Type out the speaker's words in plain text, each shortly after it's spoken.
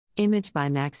Image by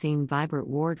Maxime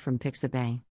Vibert-Ward from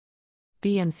Pixabay.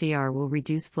 BMCR will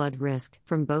reduce flood risk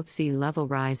from both sea level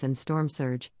rise and storm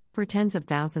surge for tens of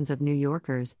thousands of New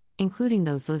Yorkers, including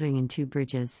those living in two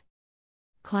bridges.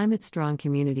 Climate Strong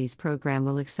Communities program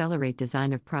will accelerate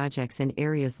design of projects in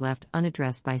areas left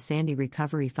unaddressed by Sandy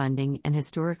recovery funding and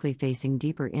historically facing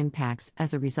deeper impacts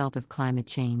as a result of climate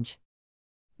change.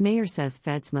 Mayor says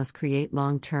feds must create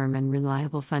long-term and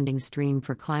reliable funding stream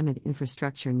for climate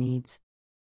infrastructure needs.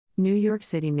 New York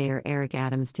City Mayor Eric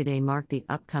Adams today marked the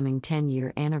upcoming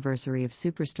 10-year anniversary of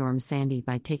Superstorm Sandy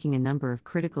by taking a number of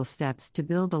critical steps to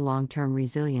build the long-term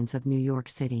resilience of New York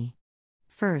City.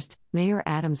 First, Mayor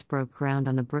Adams broke ground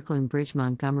on the Brooklyn Bridge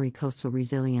Montgomery Coastal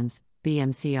Resilience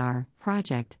 (BMCR)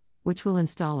 project, which will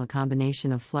install a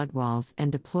combination of floodwalls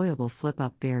and deployable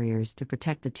flip-up barriers to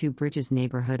protect the Two Bridges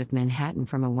neighborhood of Manhattan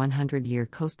from a 100-year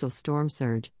coastal storm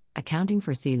surge, accounting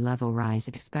for sea level rise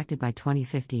expected by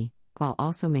 2050. While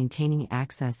also maintaining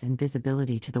access and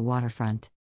visibility to the waterfront.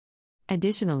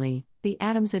 Additionally, the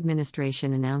Adams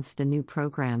administration announced a new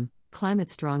program,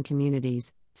 Climate Strong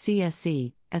Communities,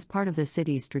 CSC, as part of the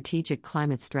city's strategic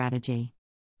climate strategy.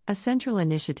 A central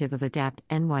initiative of ADAPT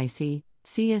NYC,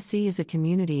 CSC is a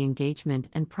community engagement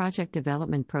and project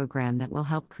development program that will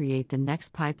help create the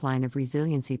next pipeline of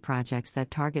resiliency projects that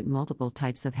target multiple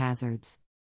types of hazards.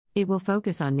 It will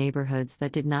focus on neighborhoods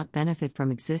that did not benefit from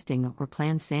existing or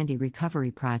planned Sandy recovery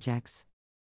projects.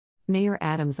 Mayor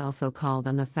Adams also called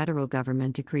on the federal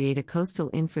government to create a coastal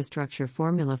infrastructure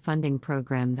formula funding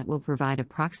program that will provide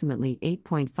approximately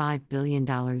 $8.5 billion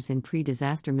in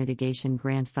pre-disaster mitigation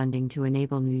grant funding to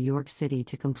enable New York City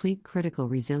to complete critical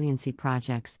resiliency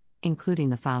projects, including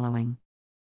the following: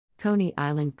 Coney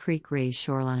Island Creek Raised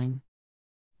Shoreline,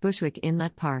 Bushwick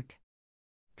Inlet Park,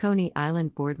 Coney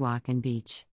Island Boardwalk and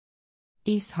Beach,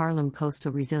 East Harlem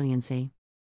Coastal Resiliency,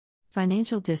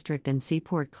 Financial District and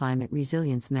Seaport Climate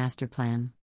Resilience Master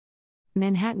Plan,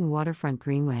 Manhattan Waterfront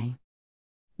Greenway,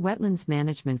 Wetlands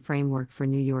Management Framework for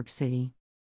New York City,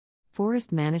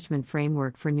 Forest Management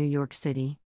Framework for New York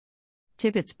City,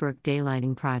 Tibbetts Brook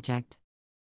Daylighting Project,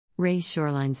 Raised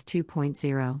Shorelines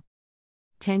 2.0.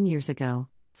 10 years ago,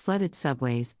 flooded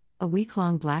subways, a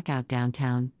week-long blackout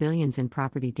downtown, billions in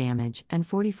property damage, and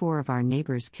 44 of our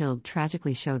neighbors killed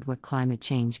tragically showed what climate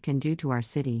change can do to our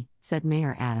city, said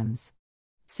Mayor Adams.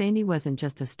 Sandy wasn't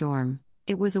just a storm,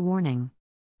 it was a warning.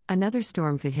 Another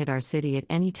storm could hit our city at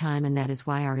any time, and that is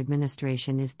why our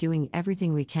administration is doing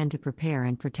everything we can to prepare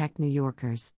and protect New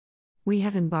Yorkers. We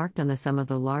have embarked on some of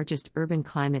the largest urban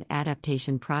climate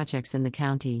adaptation projects in the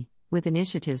county, with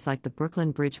initiatives like the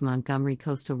Brooklyn Bridge Montgomery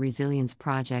Coastal Resilience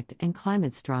Project and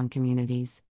Climate Strong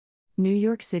Communities. New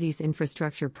York City's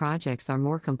infrastructure projects are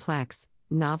more complex,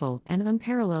 novel, and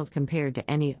unparalleled compared to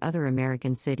any other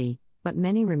American city, but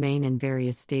many remain in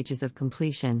various stages of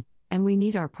completion, and we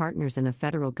need our partners in the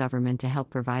federal government to help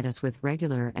provide us with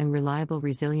regular and reliable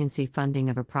resiliency funding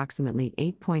of approximately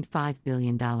 $8.5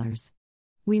 billion.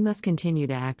 We must continue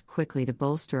to act quickly to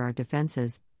bolster our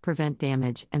defenses, prevent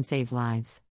damage, and save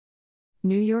lives.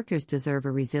 New Yorkers deserve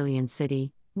a resilient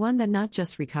city, one that not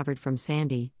just recovered from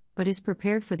Sandy, but is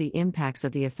prepared for the impacts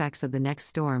of the effects of the next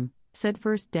storm, said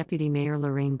First Deputy Mayor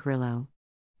Lorraine Grillo.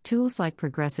 Tools like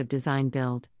Progressive Design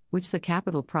Build, which the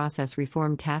Capital Process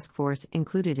Reform Task Force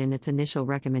included in its initial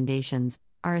recommendations,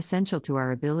 are essential to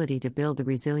our ability to build the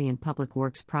resilient public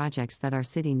works projects that our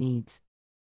city needs.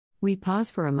 We pause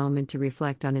for a moment to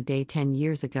reflect on a day 10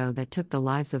 years ago that took the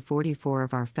lives of 44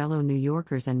 of our fellow New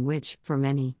Yorkers and which, for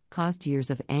many, caused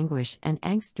years of anguish and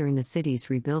angst during the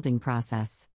city's rebuilding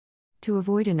process. To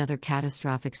avoid another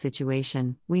catastrophic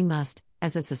situation, we must,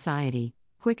 as a society,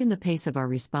 quicken the pace of our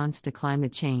response to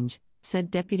climate change, said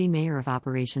Deputy Mayor of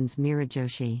Operations Meera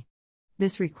Joshi.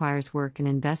 This requires work and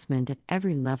investment at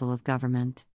every level of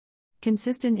government.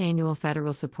 Consistent annual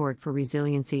federal support for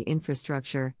resiliency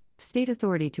infrastructure, state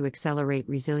authority to accelerate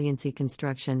resiliency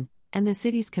construction, and the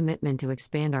city's commitment to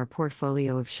expand our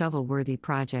portfolio of shovel-worthy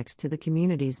projects to the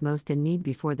communities most in need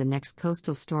before the next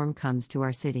coastal storm comes to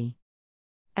our city.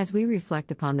 As we reflect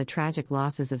upon the tragic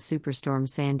losses of Superstorm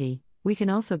Sandy, we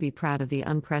can also be proud of the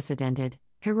unprecedented,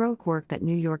 heroic work that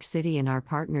New York City and our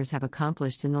partners have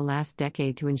accomplished in the last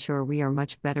decade to ensure we are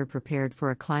much better prepared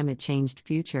for a climate-changed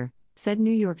future, said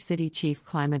New York City Chief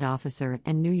Climate Officer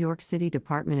and New York City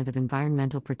Department of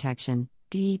Environmental Protection,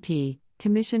 DEP,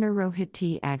 Commissioner Rohit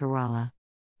T. Agarwala.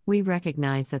 We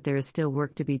recognize that there is still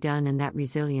work to be done and that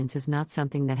resilience is not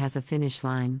something that has a finish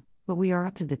line, but we are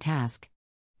up to the task.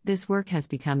 This work has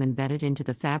become embedded into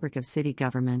the fabric of city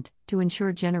government to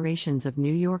ensure generations of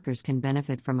New Yorkers can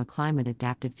benefit from a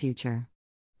climate-adapted future.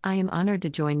 I am honored to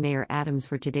join Mayor Adams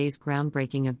for today's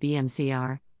groundbreaking of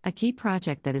BMCR, a key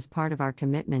project that is part of our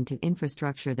commitment to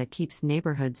infrastructure that keeps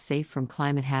neighborhoods safe from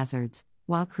climate hazards,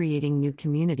 while creating new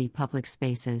community public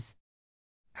spaces.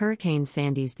 Hurricane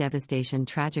Sandy's devastation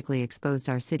tragically exposed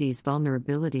our city's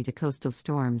vulnerability to coastal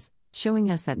storms,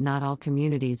 showing us that not all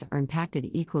communities are impacted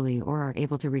equally or are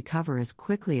able to recover as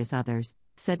quickly as others,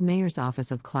 said Mayor's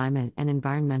Office of Climate and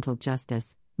Environmental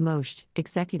Justice, MOSH,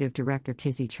 Executive Director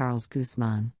Kizzy Charles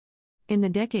Guzman. In the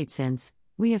decade since,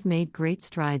 we have made great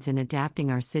strides in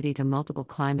adapting our city to multiple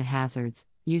climate hazards,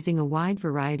 using a wide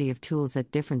variety of tools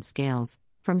at different scales,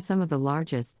 from some of the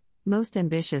largest, most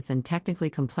ambitious and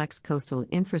technically complex coastal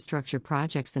infrastructure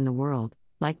projects in the world,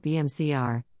 like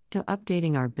BMCR, to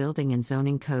updating our building and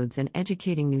zoning codes and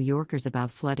educating New Yorkers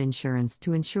about flood insurance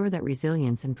to ensure that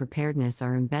resilience and preparedness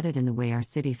are embedded in the way our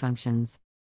city functions.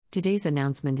 Today's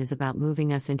announcement is about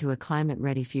moving us into a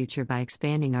climate-ready future by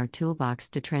expanding our toolbox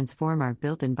to transform our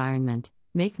built environment,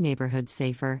 make neighborhoods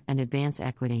safer, and advance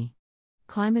equity.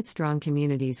 Climate-strong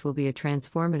communities will be a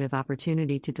transformative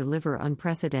opportunity to deliver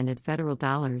unprecedented federal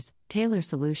dollars, tailor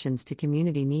solutions to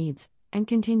community needs, and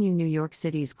continue New York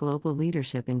City's global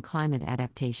leadership in climate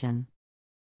adaptation.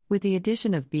 With the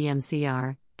addition of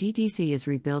BMCR, DDC is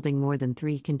rebuilding more than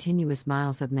 3 continuous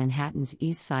miles of Manhattan's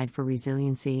East Side for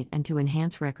resiliency and to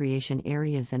enhance recreation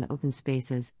areas and open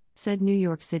spaces, said New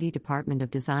York City Department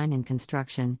of Design and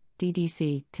Construction,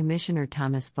 DDC, Commissioner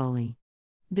Thomas Foley.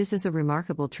 This is a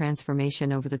remarkable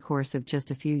transformation over the course of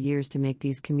just a few years to make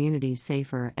these communities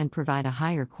safer and provide a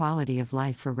higher quality of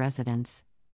life for residents.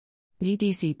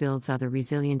 DDC builds other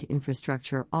resilient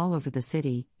infrastructure all over the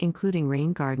city, including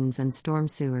rain gardens and storm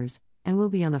sewers, and will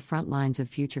be on the front lines of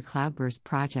future cloudburst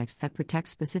projects that protect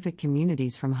specific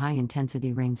communities from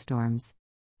high-intensity rainstorms.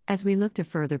 As we look to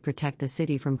further protect the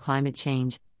city from climate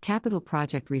change, capital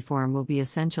project reform will be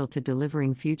essential to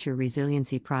delivering future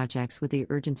resiliency projects with the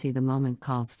urgency the moment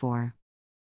calls for.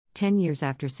 10 years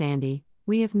after Sandy,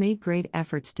 we have made great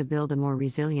efforts to build a more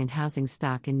resilient housing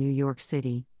stock in New York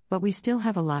City, but we still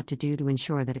have a lot to do to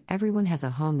ensure that everyone has a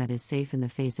home that is safe in the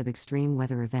face of extreme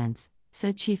weather events,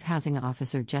 said Chief Housing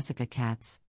Officer Jessica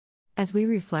Katz. As we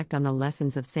reflect on the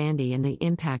lessons of Sandy and the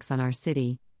impacts on our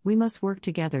city, we must work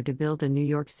together to build a New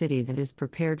York City that is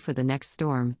prepared for the next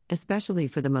storm, especially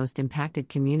for the most impacted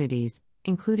communities,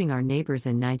 including our neighbors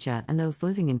in NYCHA and those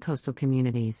living in coastal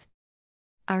communities.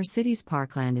 Our city's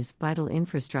parkland is vital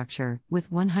infrastructure,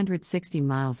 with 160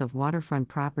 miles of waterfront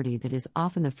property that is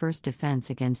often the first defense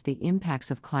against the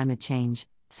impacts of climate change,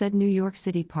 said New York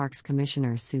City Parks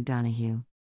Commissioner Sue Donoghue.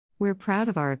 We're proud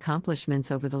of our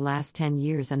accomplishments over the last 10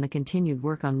 years and the continued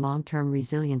work on long-term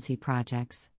resiliency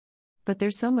projects. But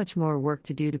there's so much more work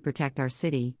to do to protect our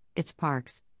city, its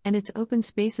parks, and its open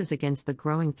spaces against the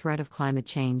growing threat of climate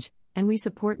change, and we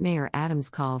support Mayor Adams'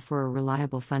 call for a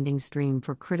reliable funding stream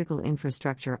for critical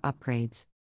infrastructure upgrades.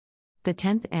 The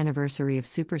 10th anniversary of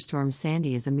Superstorm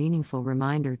Sandy is a meaningful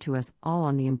reminder to us all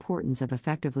on the importance of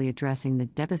effectively addressing the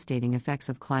devastating effects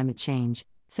of climate change,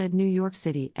 said New York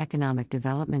City Economic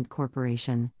Development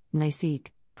Corporation, NYCEC,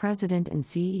 President and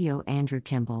CEO Andrew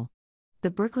Kimball. The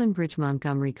Brooklyn Bridge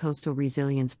Montgomery Coastal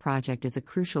Resilience Project is a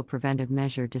crucial preventive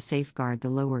measure to safeguard the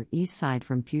Lower East Side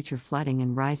from future flooding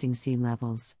and rising sea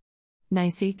levels.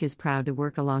 NYCEC is proud to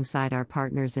work alongside our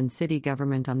partners in city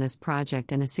government on this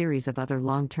project and a series of other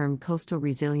long-term coastal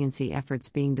resiliency efforts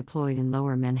being deployed in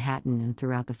Lower Manhattan and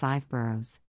throughout the 5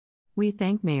 boroughs. We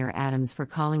thank Mayor Adams for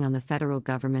calling on the federal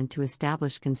government to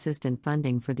establish consistent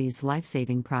funding for these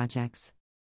life-saving projects.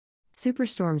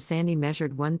 Superstorm Sandy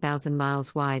measured 1,000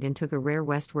 miles wide and took a rare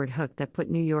westward hook that put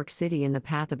New York City in the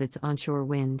path of its onshore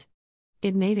wind.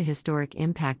 It made a historic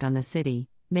impact on the city,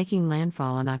 making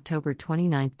landfall on October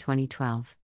 29,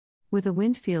 2012. With a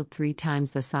wind field 3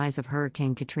 times the size of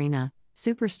Hurricane Katrina,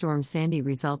 Superstorm Sandy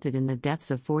resulted in the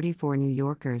deaths of 44 New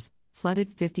Yorkers,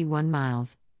 flooded 51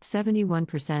 miles,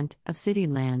 71% of city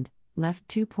land, left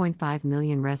 2.5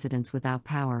 million residents without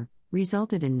power,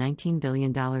 resulted in $19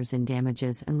 billion in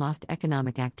damages and lost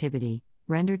economic activity,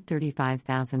 rendered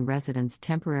 35,000 residents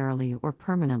temporarily or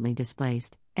permanently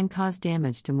displaced, and caused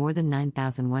damage to more than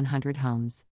 9,100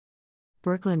 homes.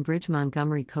 Brooklyn Bridge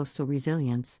Montgomery Coastal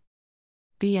Resilience.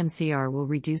 BMCR will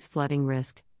reduce flooding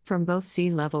risk, from both sea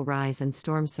level rise and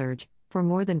storm surge, for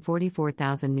more than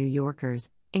 44,000 New Yorkers,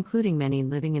 including many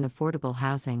living in affordable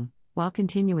housing, while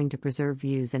continuing to preserve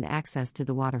views and access to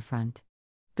the waterfront.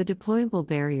 The deployable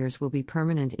barriers will be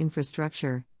permanent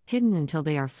infrastructure, hidden until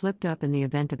they are flipped up in the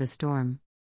event of a storm.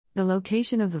 The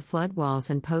location of the flood walls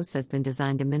and posts has been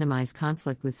designed to minimize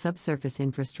conflict with subsurface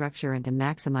infrastructure and to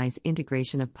maximize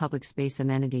integration of public space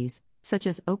amenities, such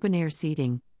as open-air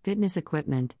seating, fitness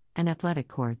equipment, and athletic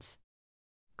courts.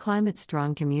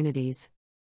 Climate-strong communities.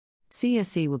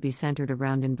 CSC will be centered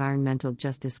around environmental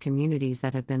justice communities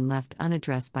that have been left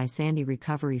unaddressed by Sandy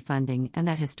recovery funding and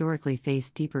that historically face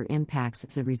deeper impacts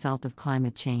as a result of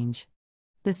climate change.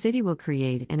 The city will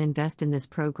create and invest in this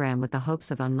program with the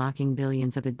hopes of unlocking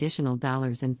billions of additional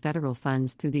dollars in federal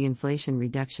funds through the Inflation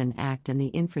Reduction Act and the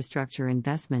Infrastructure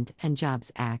Investment and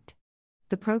Jobs Act.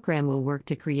 The program will work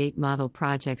to create model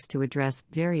projects to address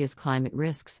various climate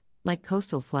risks, like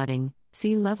coastal flooding,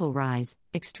 sea level rise,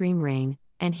 extreme rain,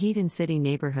 and heat in city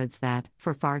neighborhoods that,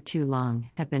 for far too long,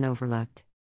 have been overlooked.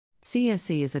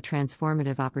 CSC is a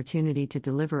transformative opportunity to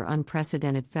deliver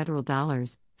unprecedented federal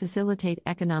dollars, facilitate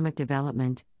economic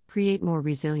development, create more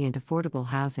resilient affordable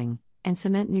housing, and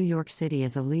cement New York City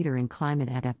as a leader in climate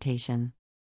adaptation.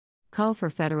 Call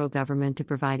for federal government to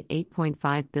provide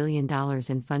 $8.5 billion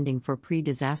in funding for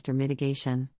pre-disaster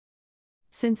mitigation.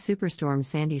 Since Superstorm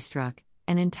Sandy struck,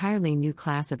 an entirely new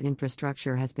class of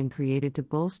infrastructure has been created to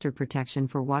bolster protection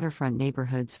for waterfront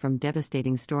neighborhoods from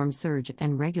devastating storm surge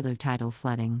and regular tidal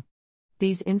flooding.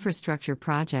 These infrastructure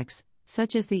projects,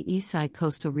 such as the Eastside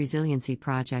Coastal Resiliency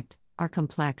Project, are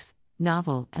complex,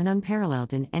 novel, and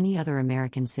unparalleled in any other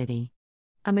American city.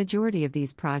 A majority of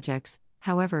these projects,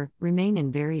 however, remain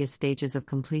in various stages of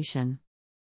completion.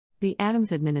 The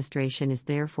Adams administration is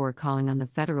therefore calling on the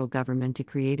federal government to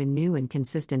create a new and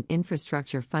consistent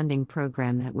infrastructure funding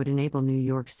program that would enable New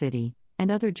York City, and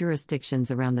other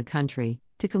jurisdictions around the country,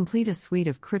 to complete a suite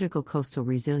of critical coastal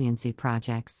resiliency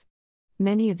projects.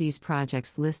 Many of these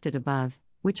projects listed above,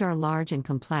 which are large and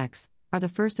complex, are the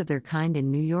first of their kind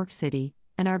in New York City,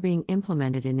 and are being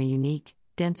implemented in a unique,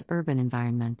 dense urban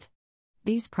environment.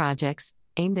 These projects,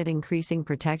 aimed at increasing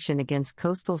protection against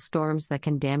coastal storms that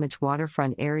can damage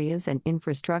waterfront areas and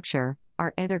infrastructure,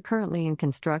 are either currently in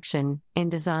construction, in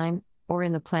design, or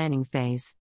in the planning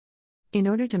phase. In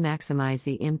order to maximize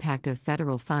the impact of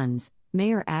federal funds,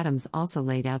 Mayor Adams also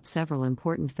laid out several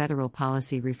important federal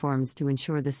policy reforms to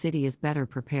ensure the city is better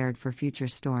prepared for future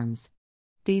storms.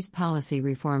 These policy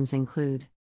reforms include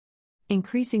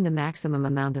increasing the maximum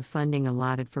amount of funding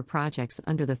allotted for projects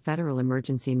under the Federal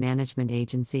Emergency Management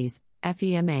Agency's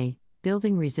FEMA,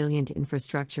 Building Resilient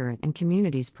Infrastructure and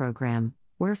Communities Program,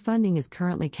 where funding is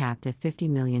currently capped at $50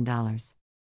 million.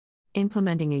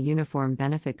 Implementing a uniform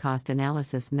benefit cost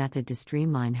analysis method to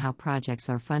streamline how projects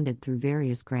are funded through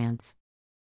various grants.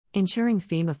 Ensuring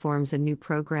FEMA forms a new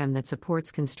program that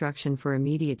supports construction for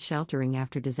immediate sheltering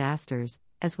after disasters,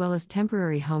 as well as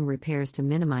temporary home repairs to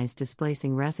minimize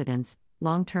displacing residents,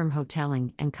 long-term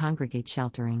hoteling, and congregate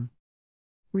sheltering.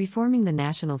 Reforming the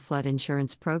National Flood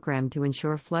Insurance Program to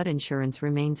ensure flood insurance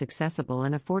remains accessible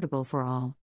and affordable for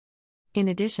all. In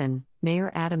addition,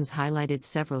 Mayor Adams highlighted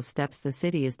several steps the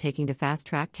city is taking to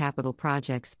fast-track capital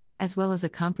projects, as well as a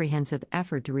comprehensive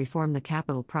effort to reform the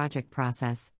capital project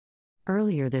process.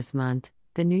 Earlier this month,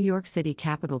 the New York City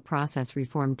Capital Process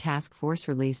Reform Task Force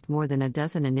released more than a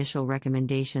dozen initial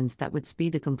recommendations that would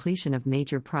speed the completion of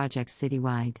major projects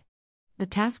citywide. The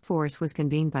task force was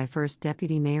convened by First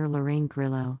Deputy Mayor Lorraine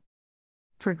Grillo.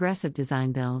 Progressive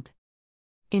Design Build.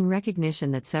 In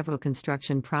recognition that several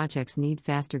construction projects need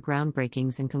faster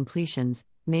groundbreakings and completions,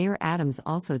 Mayor Adams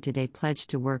also today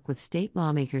pledged to work with state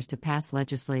lawmakers to pass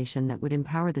legislation that would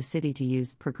empower the city to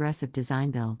use progressive design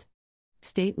build.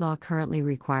 State law currently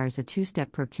requires a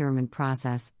two-step procurement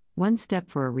process, one step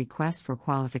for a request for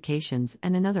qualifications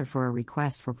and another for a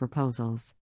request for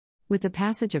proposals. With the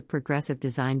passage of progressive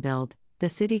design build, the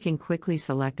city can quickly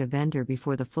select a vendor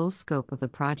before the full scope of the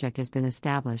project has been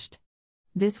established.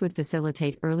 This would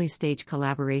facilitate early-stage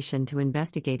collaboration to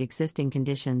investigate existing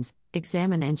conditions,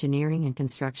 examine engineering and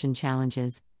construction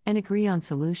challenges, and agree on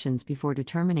solutions before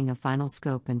determining a final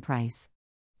scope and price.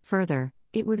 Further,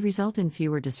 it would result in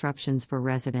fewer disruptions for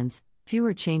residents,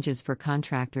 fewer changes for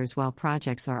contractors while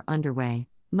projects are underway,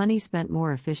 money spent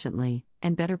more efficiently,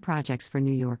 and better projects for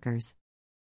New Yorkers.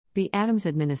 The Adams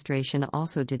administration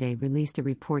also today released a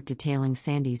report detailing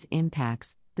Sandy's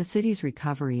impacts, the city's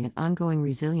recovery and ongoing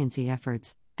resiliency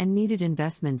efforts, and needed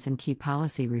investments and key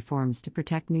policy reforms to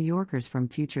protect New Yorkers from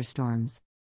future storms.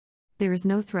 There is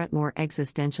no threat more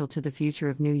existential to the future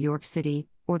of New York City,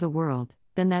 or the world,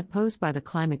 than that posed by the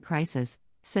climate crisis,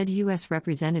 said U.S.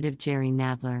 Representative Jerry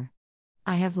Nadler.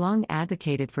 I have long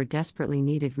advocated for desperately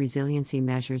needed resiliency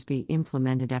measures be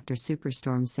implemented after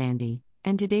Superstorm Sandy,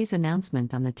 and today's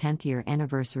announcement on the 10th-year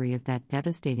anniversary of that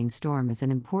devastating storm is an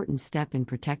important step in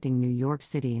protecting New York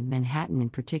City and Manhattan in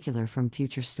particular from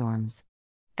future storms.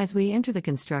 As we enter the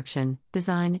construction,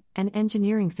 design, and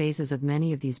engineering phases of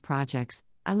many of these projects,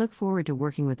 I look forward to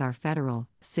working with our federal,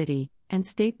 city, and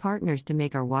state partners to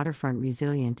make our waterfront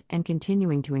resilient and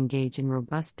continuing to engage in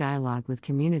robust dialogue with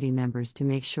community members to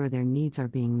make sure their needs are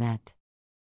being met.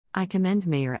 I commend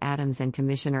Mayor Adams and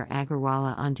Commissioner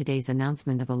Agarwala on today's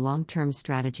announcement of a long-term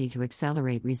strategy to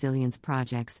accelerate resilience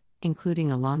projects,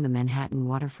 including along the Manhattan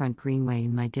Waterfront Greenway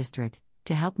in my district,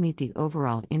 to help meet the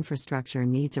overall infrastructure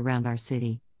needs around our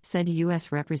city, said U.S.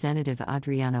 Representative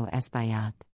Adriano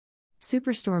Espaillat.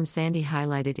 Superstorm Sandy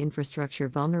highlighted infrastructure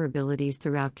vulnerabilities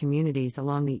throughout communities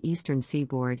along the eastern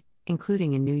seaboard,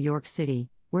 including in New York City,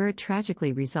 where it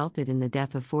tragically resulted in the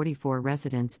death of 44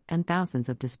 residents and thousands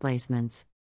of displacements.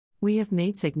 We have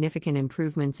made significant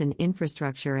improvements in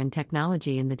infrastructure and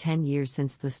technology in the 10 years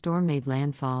since the storm made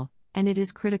landfall, and it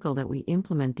is critical that we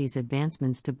implement these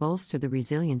advancements to bolster the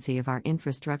resiliency of our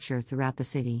infrastructure throughout the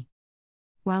city.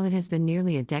 While it has been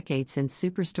nearly a decade since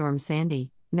Superstorm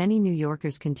Sandy, many New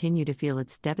Yorkers continue to feel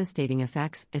its devastating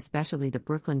effects, especially the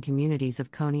Brooklyn communities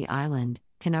of Coney Island,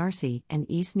 Canarsie, and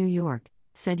East New York,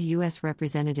 said U.S.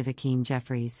 Representative Hakeem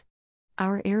Jeffries.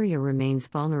 Our area remains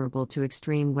vulnerable to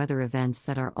extreme weather events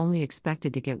that are only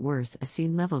expected to get worse as sea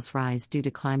levels rise due to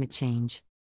climate change.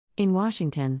 In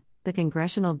Washington, the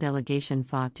congressional delegation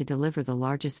fought to deliver the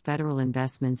largest federal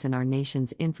investments in our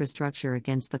nation's infrastructure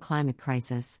against the climate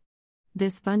crisis.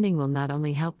 This funding will not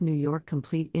only help New York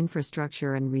complete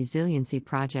infrastructure and resiliency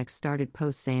projects started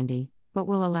post-Sandy, but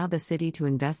will allow the city to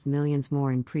invest millions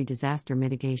more in pre-disaster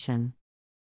mitigation.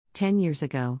 10 years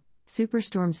ago,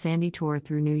 Superstorm Sandy tore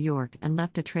through New York and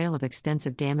left a trail of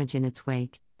extensive damage in its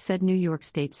wake, said New York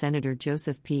State Senator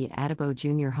Joseph P. Addabbo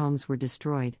Jr. Homes were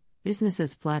destroyed,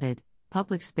 businesses flooded,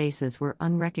 public spaces were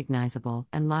unrecognizable,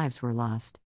 and lives were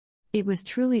lost. It was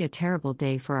truly a terrible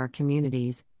day for our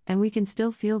communities, and we can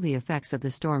still feel the effects of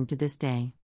the storm to this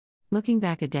day. Looking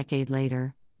back a decade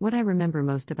later, what I remember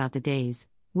most about the days,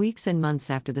 weeks, and months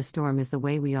after the storm is the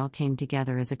way we all came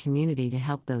together as a community to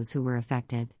help those who were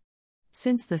affected.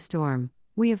 Since the storm,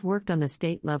 we have worked on the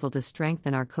state level to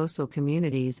strengthen our coastal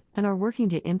communities and are working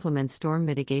to implement storm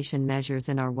mitigation measures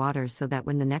in our waters so that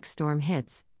when the next storm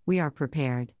hits, we are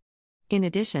prepared. In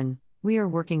addition, we are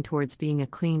working towards being a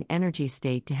clean energy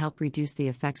state to help reduce the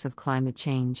effects of climate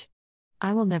change.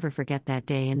 I will never forget that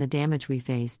day and the damage we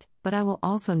faced, but I will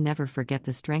also never forget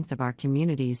the strength of our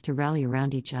communities to rally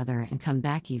around each other and come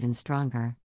back even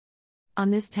stronger.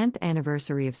 On this 10th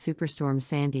anniversary of Superstorm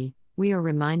Sandy, we are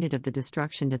reminded of the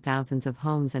destruction to thousands of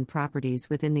homes and properties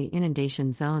within the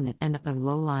inundation zone and of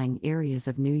low-lying areas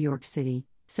of New York City,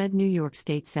 said New York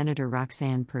State Senator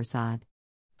Roxanne Persaud.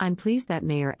 I'm pleased that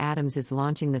Mayor Adams is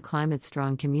launching the Climate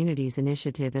Strong Communities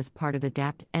Initiative as part of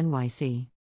ADAPT NYC.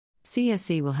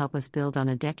 CSC will help us build on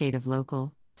a decade of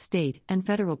local, state, and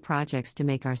federal projects to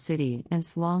make our city and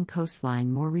its long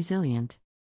coastline more resilient.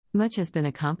 Much has been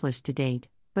accomplished to date,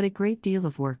 but a great deal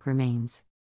of work remains.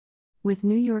 With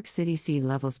New York City sea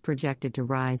levels projected to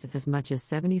rise as much as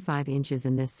 75 inches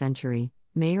in this century,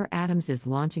 Mayor Adams is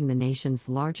launching the nation's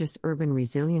largest urban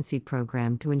resiliency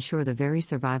program to ensure the very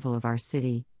survival of our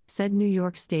city, said New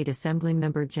York State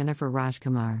Assemblymember Jennifer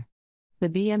Rajkumar. The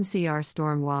BMCR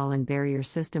storm wall and barrier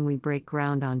system we break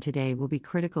ground on today will be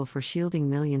critical for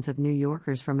shielding millions of New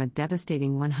Yorkers from a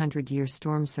devastating 100-year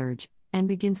storm surge, and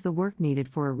begins the work needed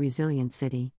for a resilient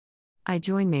city. I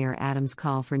join Mayor Adams'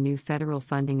 call for new federal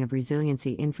funding of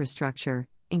resiliency infrastructure,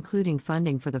 including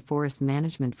funding for the Forest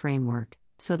Management Framework,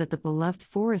 so that the beloved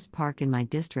Forest Park in my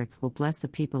district will bless the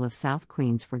people of South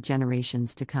Queens for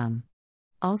generations to come.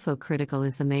 Also critical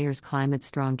is the Mayor's Climate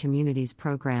Strong Communities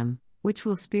program, which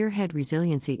will spearhead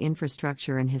resiliency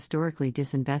infrastructure in historically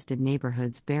disinvested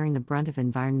neighborhoods bearing the brunt of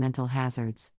environmental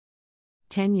hazards.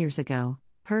 10 years ago,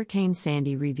 Hurricane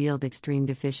Sandy revealed extreme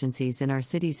deficiencies in our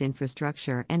city's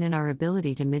infrastructure and in our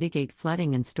ability to mitigate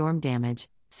flooding and storm damage,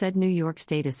 said New York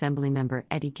State Assemblymember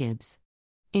Eddie Gibbs.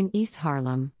 In East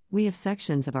Harlem, we have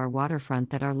sections of our waterfront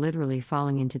that are literally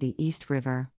falling into the East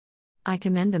River. I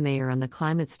commend the mayor on the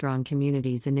Climate Strong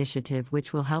Communities Initiative,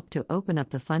 which will help to open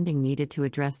up the funding needed to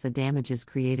address the damages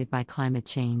created by climate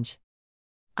change.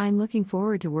 I'm looking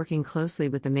forward to working closely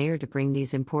with the mayor to bring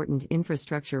these important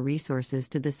infrastructure resources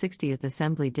to the 60th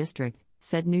Assembly District,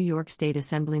 said New York State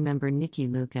Assemblymember Nikki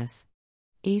Lucas.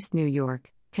 East New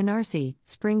York, Canarsie,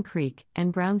 Spring Creek,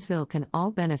 and Brownsville can all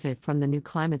benefit from the new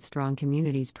Climate Strong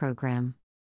Communities program.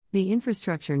 The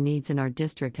infrastructure needs in our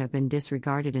district have been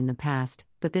disregarded in the past,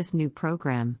 but this new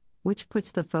program, which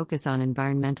puts the focus on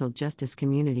environmental justice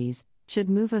communities, should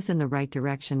move us in the right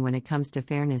direction when it comes to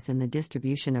fairness in the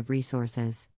distribution of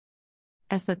resources.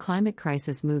 As the climate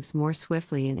crisis moves more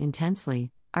swiftly and intensely,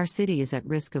 our city is at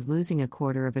risk of losing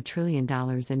 $250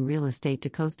 billion in real estate to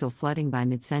coastal flooding by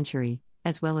mid-century,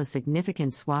 as well as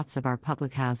significant swaths of our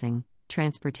public housing,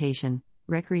 transportation,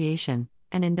 recreation,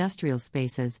 and industrial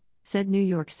spaces, said New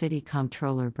York City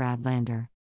Comptroller Brad Lander.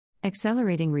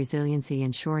 Accelerating resiliency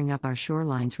and shoring up our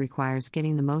shorelines requires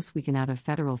getting the most we can out of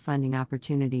federal funding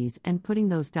opportunities and putting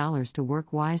those dollars to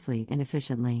work wisely and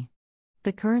efficiently.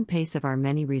 The current pace of our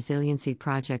many resiliency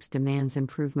projects demands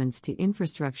improvements to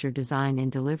infrastructure design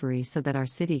and delivery so that our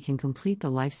city can complete the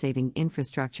life-saving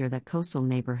infrastructure that coastal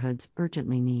neighborhoods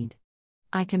urgently need.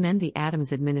 I commend the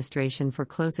Adams administration for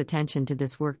close attention to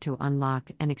this work to unlock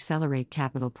and accelerate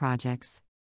capital projects.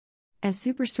 As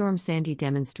Superstorm Sandy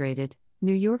demonstrated,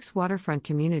 New York's waterfront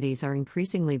communities are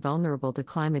increasingly vulnerable to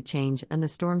climate change and the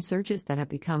storm surges that have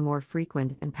become more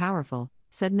frequent and powerful,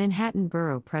 said Manhattan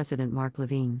Borough President Mark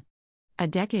Levine. A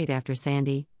decade after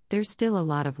Sandy, there's still a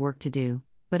lot of work to do,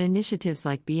 but initiatives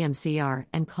like BMCR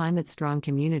and Climate Strong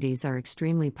Communities are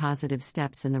extremely positive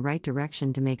steps in the right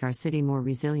direction to make our city more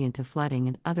resilient to flooding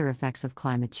and other effects of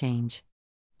climate change.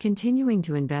 Continuing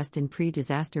to invest in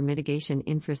pre-disaster mitigation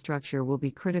infrastructure will be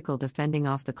critical to fending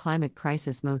off the climate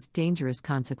crisis' most dangerous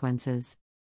consequences.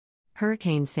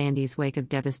 Hurricane Sandy's wake of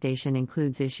devastation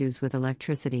includes issues with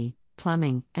electricity,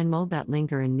 plumbing, and mold that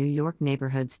linger in New York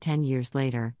neighborhoods 10 years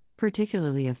later,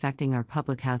 particularly affecting our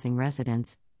public housing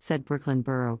residents, said Brooklyn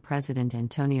Borough President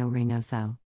Antonio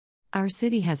Reynoso. Our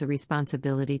city has a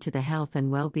responsibility to the health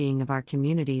and well-being of our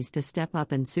communities to step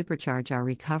up and supercharge our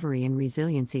recovery and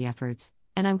resiliency efforts,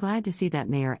 and I'm glad to see that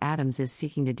Mayor Adams is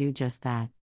seeking to do just that.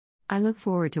 I look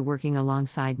forward to working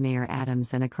alongside Mayor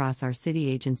Adams and across our city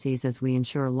agencies as we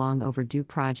ensure long overdue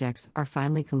projects are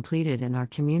finally completed in our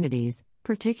communities,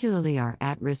 particularly our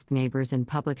at-risk neighbors in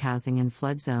public housing and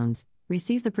flood zones,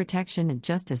 receive the protection and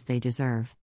justice they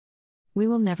deserve. We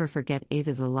will never forget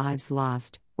either the lives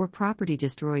lost or property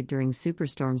destroyed during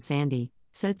Superstorm Sandy,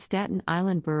 said Staten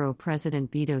Island Borough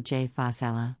President Vito J.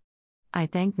 Fossella. I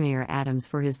thank Mayor Adams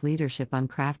for his leadership on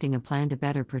crafting a plan to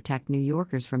better protect New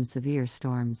Yorkers from severe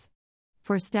storms.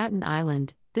 For Staten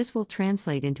Island, this will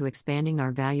translate into expanding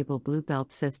our valuable Blue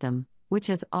Belt system, which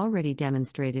has already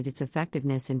demonstrated its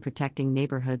effectiveness in protecting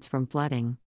neighborhoods from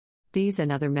flooding. These and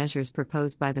other measures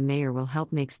proposed by the mayor will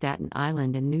help make Staten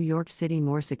Island and New York City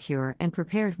more secure and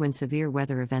prepared when severe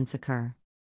weather events occur.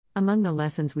 Among the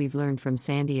lessons we've learned from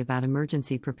Sandy about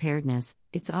emergency preparedness,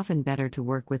 it's often better to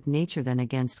work with nature than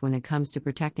against when it comes to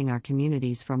protecting our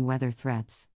communities from weather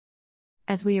threats.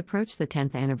 As we approach the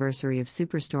 10th anniversary of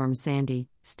Superstorm Sandy,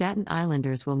 Staten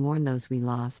Islanders will mourn those we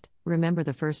lost, remember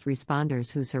the first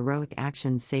responders whose heroic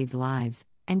actions saved lives,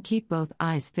 and keep both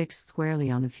eyes fixed squarely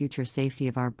on the future safety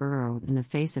of our borough in the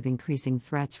face of increasing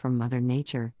threats from Mother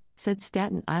Nature, said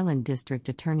Staten Island District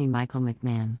Attorney Michael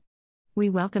McMahon. We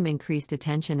welcome increased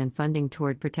attention and funding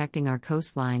toward protecting our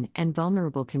coastline and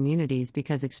vulnerable communities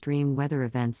because extreme weather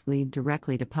events lead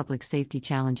directly to public safety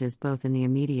challenges both in the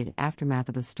immediate aftermath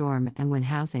of a storm and when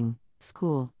housing,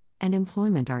 school, and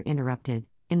employment are interrupted,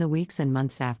 in the weeks and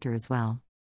months after as well.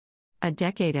 A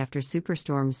decade after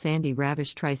Superstorm Sandy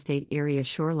ravaged tri-state area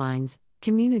shorelines,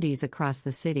 communities across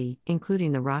the city,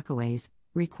 including the Rockaways,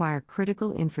 require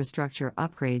critical infrastructure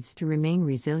upgrades to remain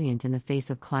resilient in the face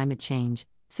of climate change,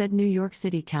 said New York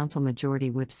City Council Majority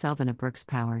Whip Selvena Brooks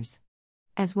Powers.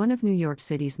 As one of New York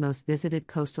City's most visited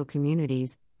coastal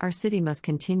communities, our city must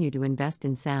continue to invest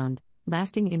in sound,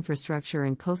 lasting infrastructure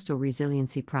and coastal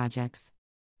resiliency projects.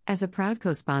 As a proud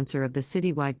co-sponsor of the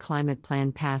citywide climate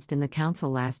plan passed in the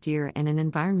council last year and an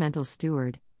environmental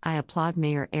steward, I applaud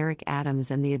Mayor Eric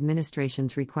Adams and the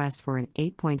administration's request for an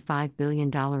 $8.5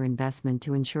 billion investment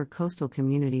to ensure coastal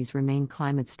communities remain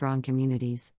climate-strong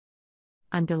communities.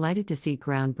 I'm delighted to see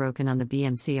ground broken on the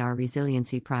BMCR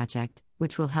Resiliency Project,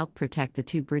 which will help protect the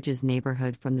Two Bridges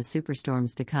neighborhood from the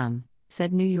superstorms to come,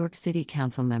 said New York City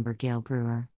Council member Gail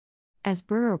Brewer. As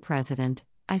borough president,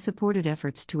 I supported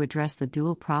efforts to address the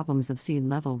dual problems of sea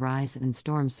level rise and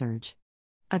storm surge.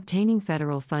 Obtaining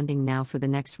federal funding now for the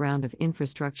next round of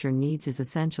infrastructure needs is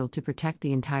essential to protect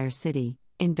the entire city.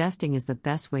 Investing is the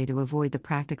best way to avoid the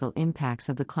practical impacts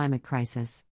of the climate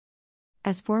crisis.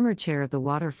 As former chair of the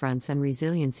Waterfronts and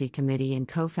Resiliency Committee and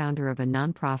co-founder of a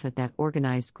nonprofit that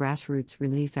organized grassroots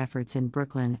relief efforts in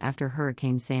Brooklyn after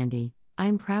Hurricane Sandy, I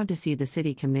am proud to see the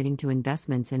city committing to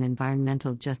investments in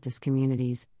environmental justice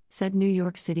communities, said New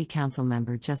York City Council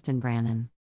member Justin Brannan.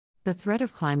 The threat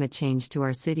of climate change to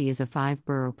our city is a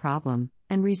five-borough problem,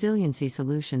 and resiliency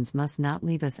solutions must not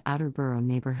leave us outer borough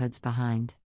neighborhoods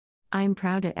behind. I am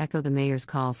proud to echo the mayor's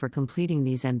call for completing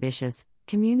these ambitious,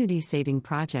 community-saving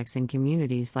projects in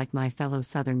communities like my fellow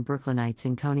Southern Brooklynites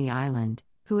in Coney Island,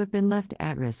 who have been left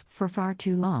at risk for far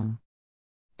too long.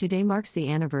 Today marks the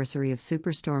anniversary of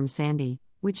Superstorm Sandy,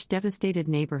 which devastated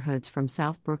neighborhoods from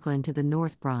South Brooklyn to the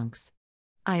North Bronx.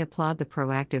 I applaud the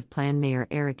proactive plan Mayor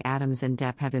Eric Adams and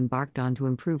DEP have embarked on to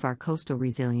improve our coastal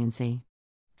resiliency.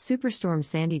 Superstorm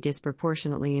Sandy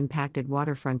disproportionately impacted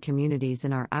waterfront communities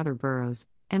in our outer boroughs,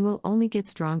 and will only get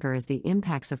stronger as the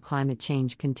impacts of climate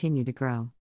change continue to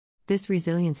grow. This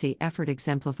resiliency effort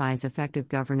exemplifies effective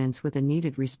governance with a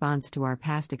needed response to our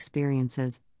past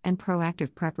experiences and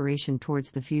proactive preparation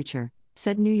towards the future,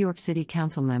 said New York City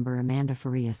Council member Amanda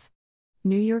Farias.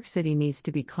 New York City needs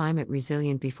to be climate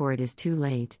resilient before it is too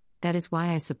late. That is why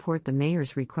I support the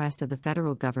mayor's request of the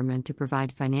federal government to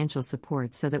provide financial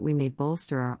support so that we may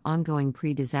bolster our ongoing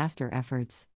pre-disaster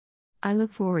efforts. I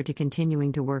look forward to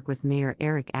continuing to work with Mayor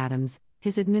Eric Adams,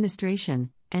 his administration,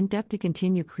 and DEP to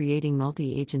continue creating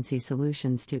multi-agency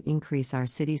solutions to increase our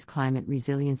city's climate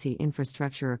resiliency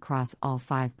infrastructure across all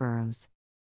 5 boroughs.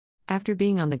 After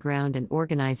being on the ground and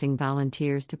organizing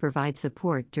volunteers to provide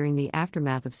support during the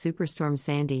aftermath of Superstorm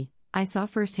Sandy, I saw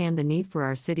firsthand the need for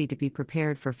our city to be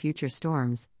prepared for future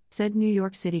storms, said New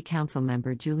York City Council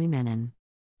member Julie Menon.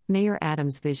 Mayor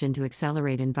Adams' vision to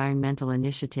accelerate environmental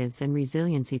initiatives and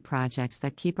resiliency projects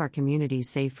that keep our communities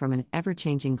safe from an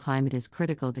ever-changing climate is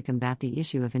critical to combat the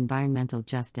issue of environmental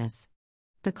justice.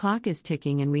 The clock is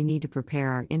ticking and we need to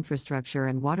prepare our infrastructure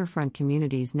and waterfront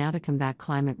communities now to combat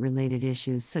climate-related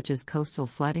issues such as coastal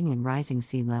flooding and rising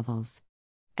sea levels.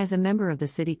 As a member of the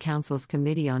City Council's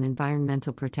Committee on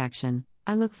Environmental Protection,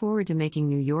 I look forward to making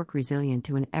New York resilient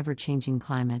to an ever-changing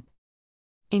climate.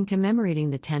 In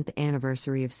commemorating the 10th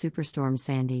anniversary of Superstorm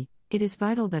Sandy, it is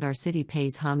vital that our city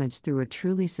pays homage through a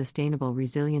truly sustainable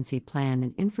resiliency plan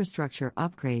and infrastructure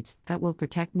upgrades that will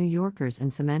protect New Yorkers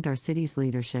and cement our city's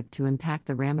leadership to impact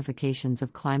the ramifications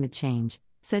of climate change,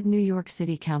 said New York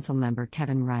City Council member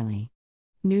Kevin Riley.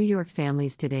 New York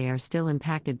families today are still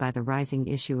impacted by the rising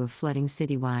issue of flooding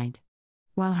citywide.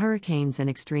 While hurricanes and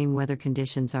extreme weather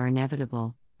conditions are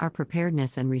inevitable, our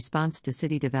preparedness and response to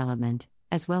city development,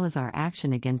 as well as our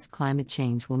action against climate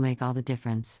change, will make all the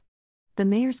difference. The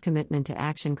mayor's commitment to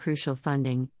action, crucial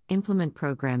funding, implement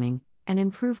programming, and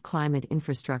improve climate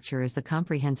infrastructure is the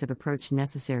comprehensive approach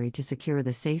necessary to secure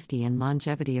the safety and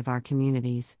longevity of our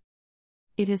communities.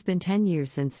 It has been 10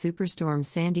 years since Superstorm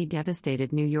Sandy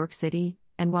devastated New York City,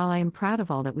 and while I am proud of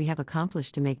all that we have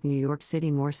accomplished to make New York City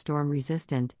more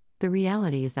storm-resistant, the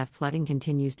reality is that flooding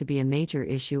continues to be a major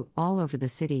issue all over the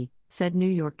city, said New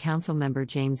York Council member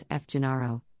James F.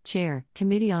 Gennaro, Chair,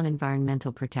 Committee on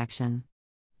Environmental Protection.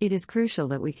 It is crucial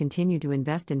that we continue to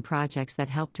invest in projects that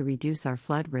help to reduce our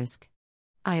flood risk.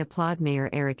 I applaud Mayor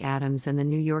Eric Adams and the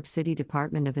New York City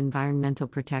Department of Environmental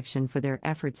Protection for their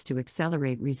efforts to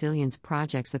accelerate resilience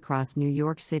projects across New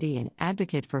York City and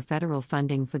advocate for federal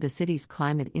funding for the city's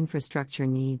climate infrastructure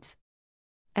needs.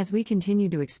 As we continue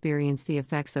to experience the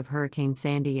effects of Hurricane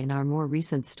Sandy and our more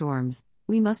recent storms,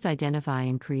 we must identify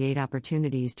and create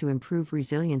opportunities to improve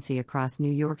resiliency across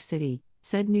New York City,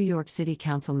 said New York City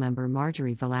Council member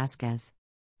Marjorie Velasquez.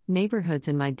 Neighborhoods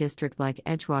in my district like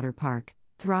Edgewater Park,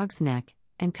 Throgs Neck,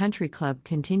 and Country Club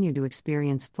continue to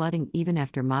experience flooding even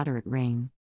after moderate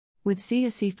rain. With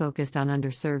CSC focused on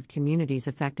underserved communities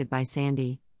affected by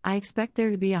Sandy, I expect there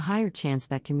to be a higher chance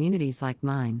that communities like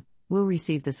mine will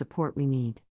receive the support we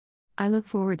need. I look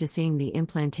forward to seeing the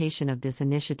implementation of this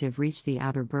initiative reach the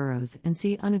outer boroughs and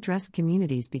see unaddressed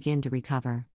communities begin to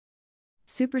recover.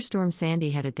 Superstorm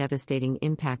Sandy had a devastating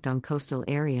impact on coastal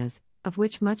areas, of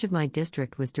which much of my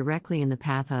district was directly in the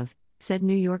path of, said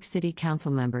New York City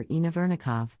Council member Ina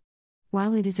Vernikov.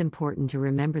 While it is important to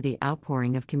remember the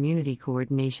outpouring of community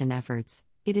coordination efforts,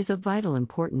 it is of vital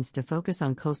importance to focus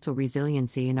on coastal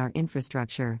resiliency in our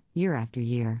infrastructure, year after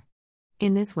year.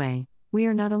 In this way, we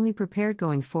are not only prepared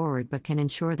going forward but can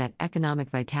ensure that economic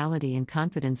vitality and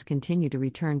confidence continue to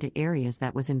return to areas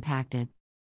that was impacted.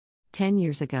 10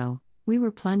 years ago, we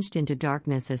were plunged into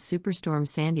darkness as Superstorm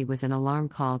Sandy was an alarm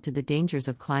call to the dangers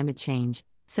of climate change,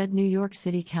 said New York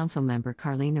City Council member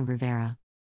Carlina Rivera.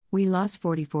 We lost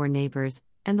 44 neighbors,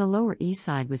 and the Lower East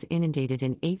Side was inundated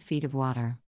in 8 feet of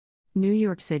water. New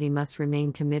York City must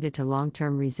remain committed to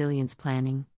long-term resilience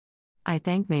planning. I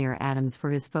thank Mayor Adams for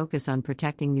his focus on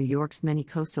protecting New York's many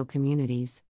coastal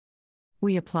communities.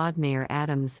 We applaud Mayor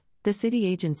Adams, the city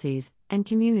agencies, and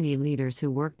community leaders who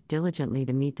worked diligently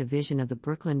to meet the vision of the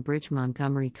Brooklyn Bridge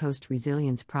Montgomery Coast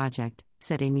Resilience Project,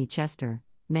 said Amy Chester,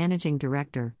 Managing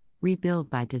Director, Rebuild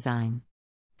by Design.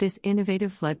 This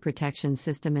innovative flood protection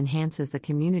system enhances the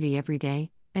community every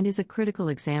day, and is a critical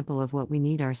example of what we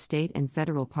need our state and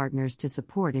federal partners to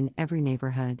support in every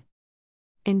neighborhood.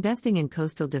 Investing in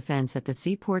coastal defense at the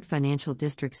Seaport Financial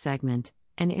District segment,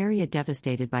 an area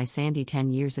devastated by Sandy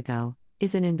 10 years ago,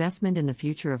 is an investment in the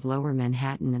future of Lower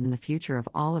Manhattan and in the future of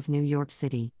all of New York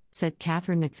City, said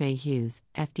Catherine McVeigh Hughes,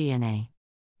 FDNA.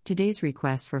 Today's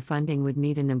request for funding would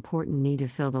meet an important need to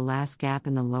fill the last gap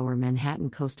in the Lower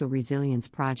Manhattan Coastal Resilience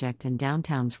Project, and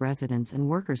downtown's residents and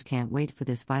workers can't wait for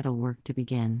this vital work to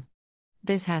begin.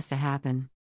 This has to happen.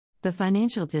 The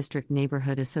Financial District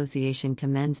Neighborhood Association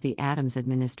commends the Adams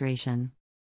administration.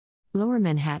 Lower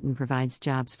Manhattan provides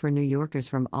jobs for New Yorkers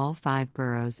from all 5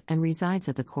 boroughs and resides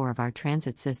at the core of our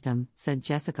transit system, said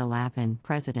Jessica Lappin,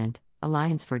 President,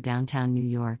 Alliance for Downtown New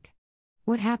York.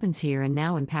 What happens here and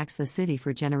now impacts the city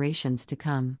for generations to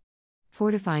come.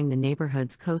 Fortifying the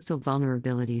neighborhood's coastal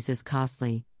vulnerabilities is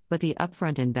costly, but the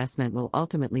upfront investment will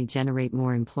ultimately generate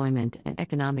more employment and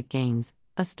economic gains,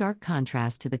 a stark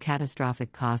contrast to the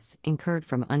catastrophic costs incurred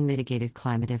from unmitigated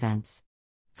climate events.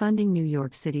 Funding New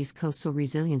York City's coastal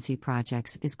resiliency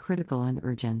projects is critical and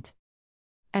urgent.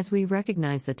 As we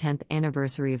recognize the 10th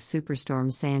anniversary of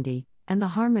Superstorm Sandy and the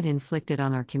harm it inflicted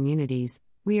on our communities,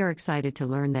 we are excited to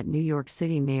learn that New York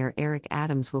City Mayor Eric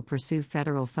Adams will pursue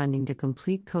federal funding to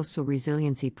complete coastal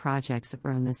resiliency projects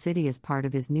around the city as part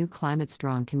of his new Climate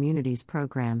Strong Communities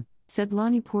program, said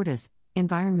Lonnie Portis,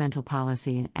 Environmental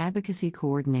Policy and Advocacy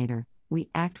Coordinator, We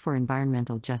Act for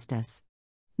Environmental Justice.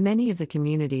 Many of the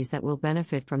communities that will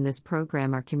benefit from this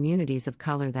program are communities of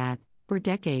color that, for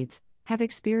decades, have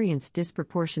experienced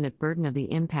disproportionate burden of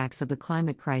the impacts of the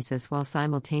climate crisis while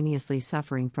simultaneously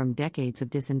suffering from decades of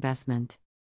disinvestment.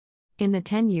 In the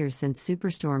 10 years since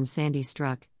Superstorm Sandy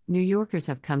struck, New Yorkers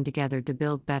have come together to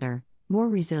build better, more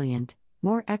resilient,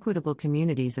 more equitable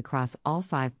communities across all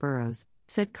 5 boroughs,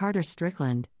 said Carter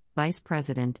Strickland, Vice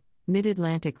President,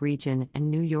 Mid-Atlantic Region and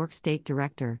New York State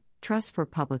Director, Trust for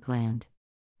Public Land.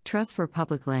 Trust for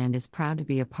Public Land is proud to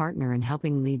be a partner in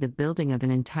helping lead the building of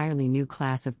an entirely new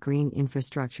class of green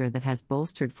infrastructure that has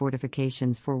bolstered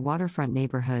fortifications for waterfront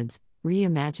neighborhoods,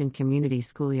 reimagined community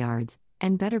schoolyards,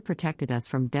 and better protected us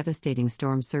from devastating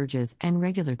storm surges and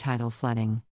regular tidal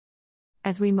flooding.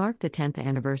 As we mark the 10th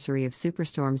anniversary of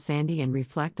Superstorm Sandy and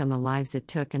reflect on the lives it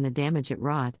took and the damage it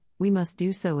wrought, we must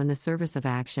do so in the service of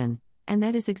action, and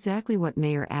that is exactly what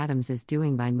Mayor Adams is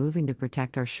doing by moving to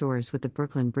protect our shores with the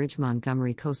Brooklyn Bridge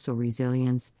Montgomery Coastal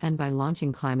Resilience and by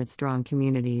launching Climate Strong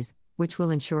Communities, which will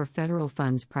ensure federal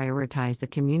funds prioritize the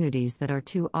communities that are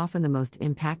too often the most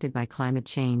impacted by climate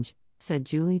change, said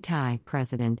Julie Tai,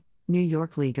 President, New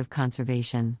York League of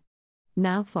Conservation.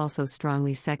 NOWF also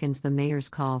strongly seconds the mayor's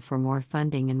call for more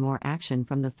funding and more action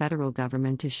from the federal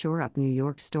government to shore up New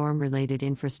York's storm-related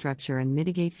infrastructure and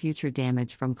mitigate future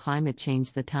damage from climate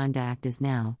change. The time to act is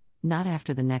now, not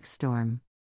after the next storm.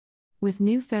 With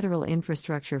new federal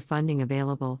infrastructure funding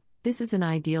available, this is an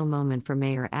ideal moment for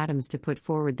Mayor Adams to put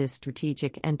forward this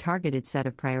strategic and targeted set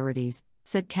of priorities,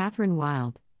 said Catherine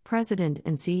Wild, President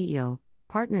and CEO,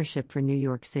 Partnership for New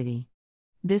York City.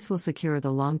 This will secure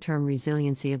the long-term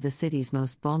resiliency of the city's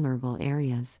most vulnerable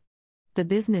areas. The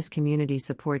business community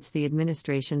supports the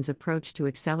administration's approach to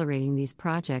accelerating these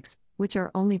projects, which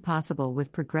are only possible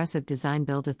with progressive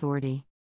design-build authority.